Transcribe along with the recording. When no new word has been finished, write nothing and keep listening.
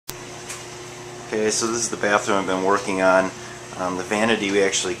Okay, so this is the bathroom I've been working on. The vanity we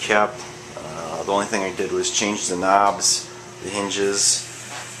actually kept. The only thing I did was change the knobs, the hinges,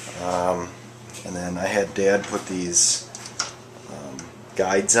 and then I had Dad put these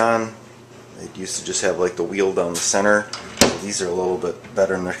guides on. It used to just have like the wheel down the center. These are a little bit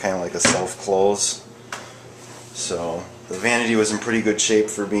better and they're kind of like a self-close. So the vanity was in pretty good shape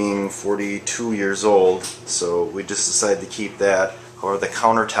for being 42 years old, so we just decided to keep that. However, the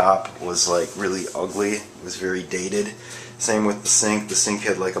countertop was like really ugly. It was very dated. Same with the sink. The sink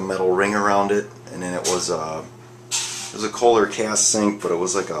had like a metal ring around it, and then it was a Kohler cast sink, but it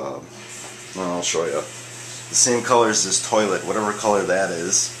was like a, well, I'll show you. The same color as this toilet, whatever color that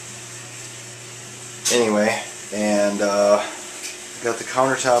is. Anyway, and got the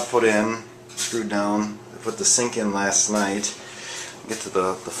countertop put in, screwed down. I put the sink in last night. I'll get to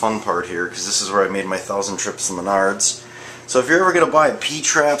the fun part here, because this is where I made my 1,000 trips to Menards. So if you're ever going to buy a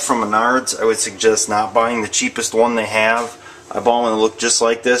P-trap from Menards, I would suggest not buying the cheapest one they have. I bought one that looked just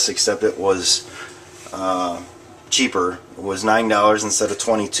like this, except it was cheaper. It was $9 instead of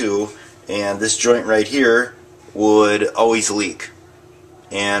 $22, and this joint right here would always leak.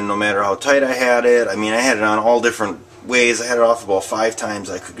 And no matter how tight I had it, I mean, I had it on all different ways. I had it off about 5 times.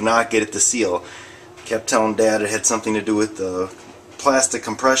 I could not get it to seal. Kept telling Dad it had something to do with the plastic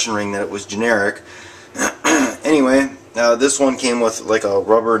compression ring, that it was generic. Anyway, this one came with like a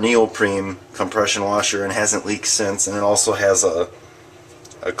rubber neoprene compression washer and hasn't leaked since, and it also has a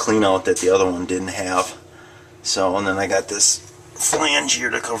clean out that the other one didn't have. So, and then I got this flange here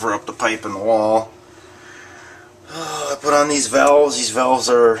to cover up the pipe in the wall. I put on these valves. These valves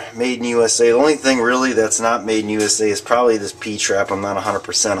are made in USA. The only thing really that's not made in USA is probably this P-trap I'm not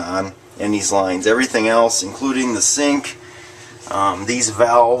 100% on, and these lines. Everything else, including the sink, these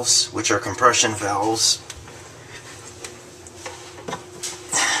valves, which are compression valves.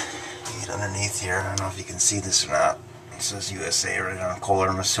 Get underneath here. I don't know if you can see this or not. It says USA right on Kohler.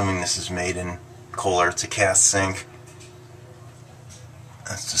 I'm assuming this is made in Kohler. It's a cast sink.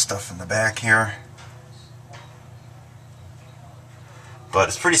 That's the stuff in the back here. But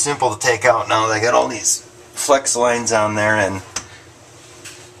it's pretty simple to take out now. They got all these flex lines on there and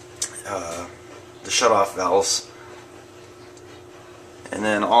the shut-off valves. And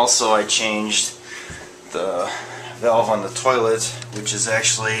then also I changed the valve on the toilet, which is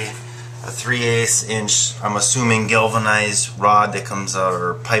actually a 3/8 inch, I'm assuming, galvanized rod that comes out,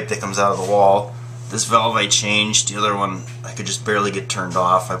 or pipe that comes out of the wall. This valve I changed. The other one I could just barely get turned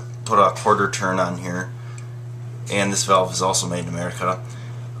off. I put a quarter turn on here. And this valve is also made in America.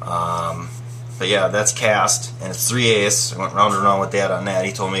 But yeah, that's cast, and it's 3/8. I went round and round with Dad on that.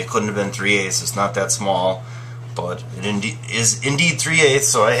 He told me it couldn't have been 3/8. It's not that small, but it is indeed 3/8.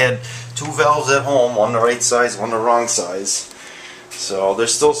 So I had 2 valves at home, one the right size, one the wrong size. So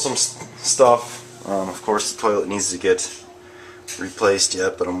there's still some stuff. Of course, the toilet needs to get replaced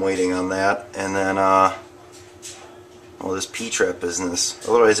yet, but I'm waiting on that. And then, well, this P-trap business.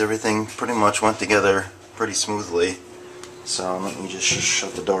 Otherwise, everything pretty much went together pretty smoothly. So let me just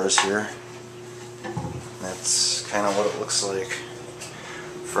shut the doors here. That's kind of what it looks like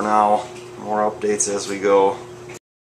for now. More updates as we go.